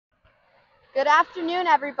Good afternoon,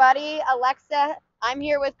 everybody. Alexa, I'm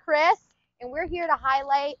here with Chris, and we're here to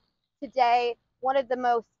highlight today one of the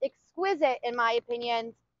most exquisite, in my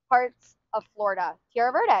opinion, parts of Florida,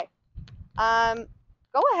 Tierra Verde. Um,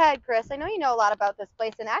 Go ahead, Chris. I know you know a lot about this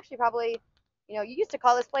place, and actually, probably, you used to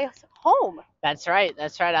call this place home. That's right.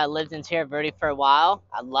 That's right. I lived in Tierra Verde for a while.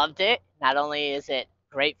 I loved it. Not only is it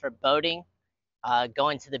great for boating,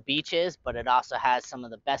 going to the beaches, but it also has some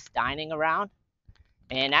of the best dining around.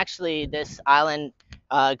 And actually, this island,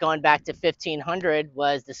 going back to 1500,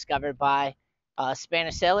 was discovered by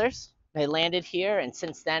Spanish sailors. They landed here, and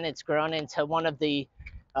since then, it's grown into one of the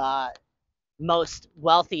uh, most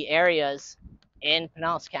wealthy areas in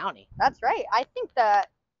Pinellas County. That's right. I think the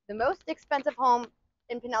most expensive home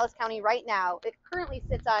in Pinellas County right now, it currently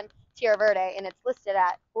sits on Tierra Verde, and it's listed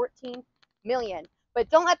at 14 million. But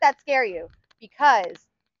don't let that scare you, because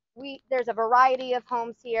there's a variety of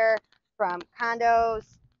homes here, from condos,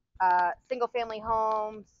 single family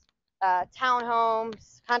homes,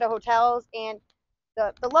 townhomes, condo hotels, and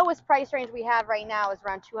the lowest price range we have right now is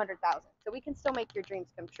around 200,000. So we can still make your dreams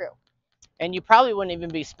come true. And you probably wouldn't even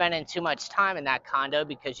be spending too much time in that condo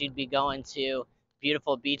because you'd be going to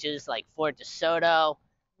beautiful beaches like Fort De Soto.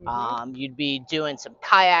 You'd be doing some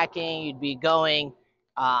kayaking. You'd be going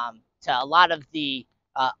to a lot of the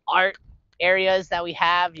art areas that we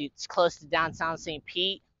have. It's close to downtown St.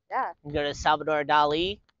 Pete. Yeah. You can go to Salvador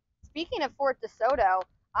Dali. Speaking of Fort De Soto,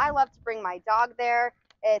 I love to bring my dog there.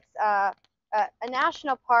 It's a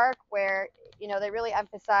national park where they really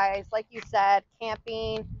emphasize, like you said,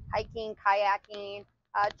 camping, hiking, kayaking,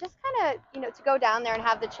 just kind of to go down there and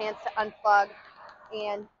have the chance to unplug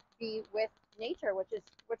and be with nature, which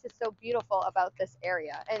is so beautiful about this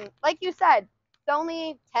area. And like you said, it's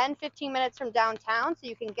only 10-15 minutes from downtown, so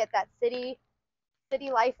you can get that city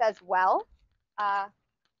life as well, uh,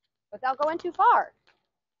 without going too far.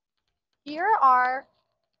 Here are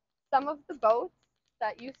some of the boats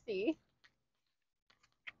that you see.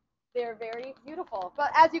 They're very beautiful.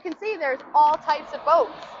 But as you can see, there's all types of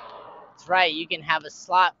boats. That's right. You can have a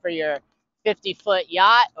slot for your 50-foot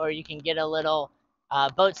yacht, or you can get a little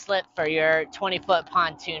boat slip for your 20-foot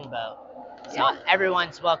pontoon boat. So Yeah,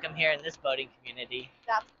 everyone's welcome here in this boating community.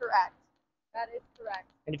 that's correct. That is correct.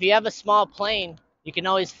 And if you have a small plane, you can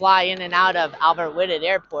always fly in and out of Albert Whitted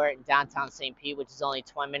Airport in downtown St. Pete, which is only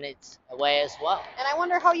 20 minutes away as well. And I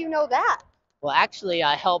wonder how you know that. Well, actually,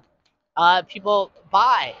 I help people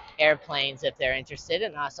buy airplanes if they're interested,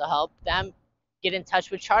 and also help them get in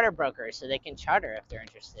touch with charter brokers so they can charter if they're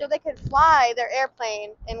interested. So they could fly their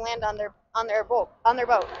airplane and land on their boat.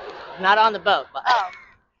 Not on the boat, but Oh.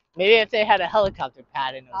 maybe if they had a helicopter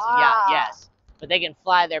pad and it was a yacht, Ah. yes. But they can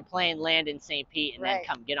fly their plane, land in St. Pete, and then Right.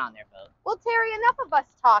 come get on their boat. Well, Terry, enough of us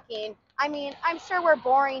talking. I mean, I'm sure we're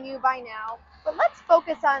boring you by now, but let's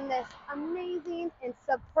focus on this amazing and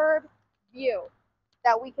superb view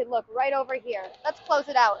that we could look right over here. Let's close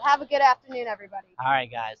it out. Have a good afternoon, everybody. All right,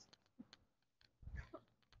 guys.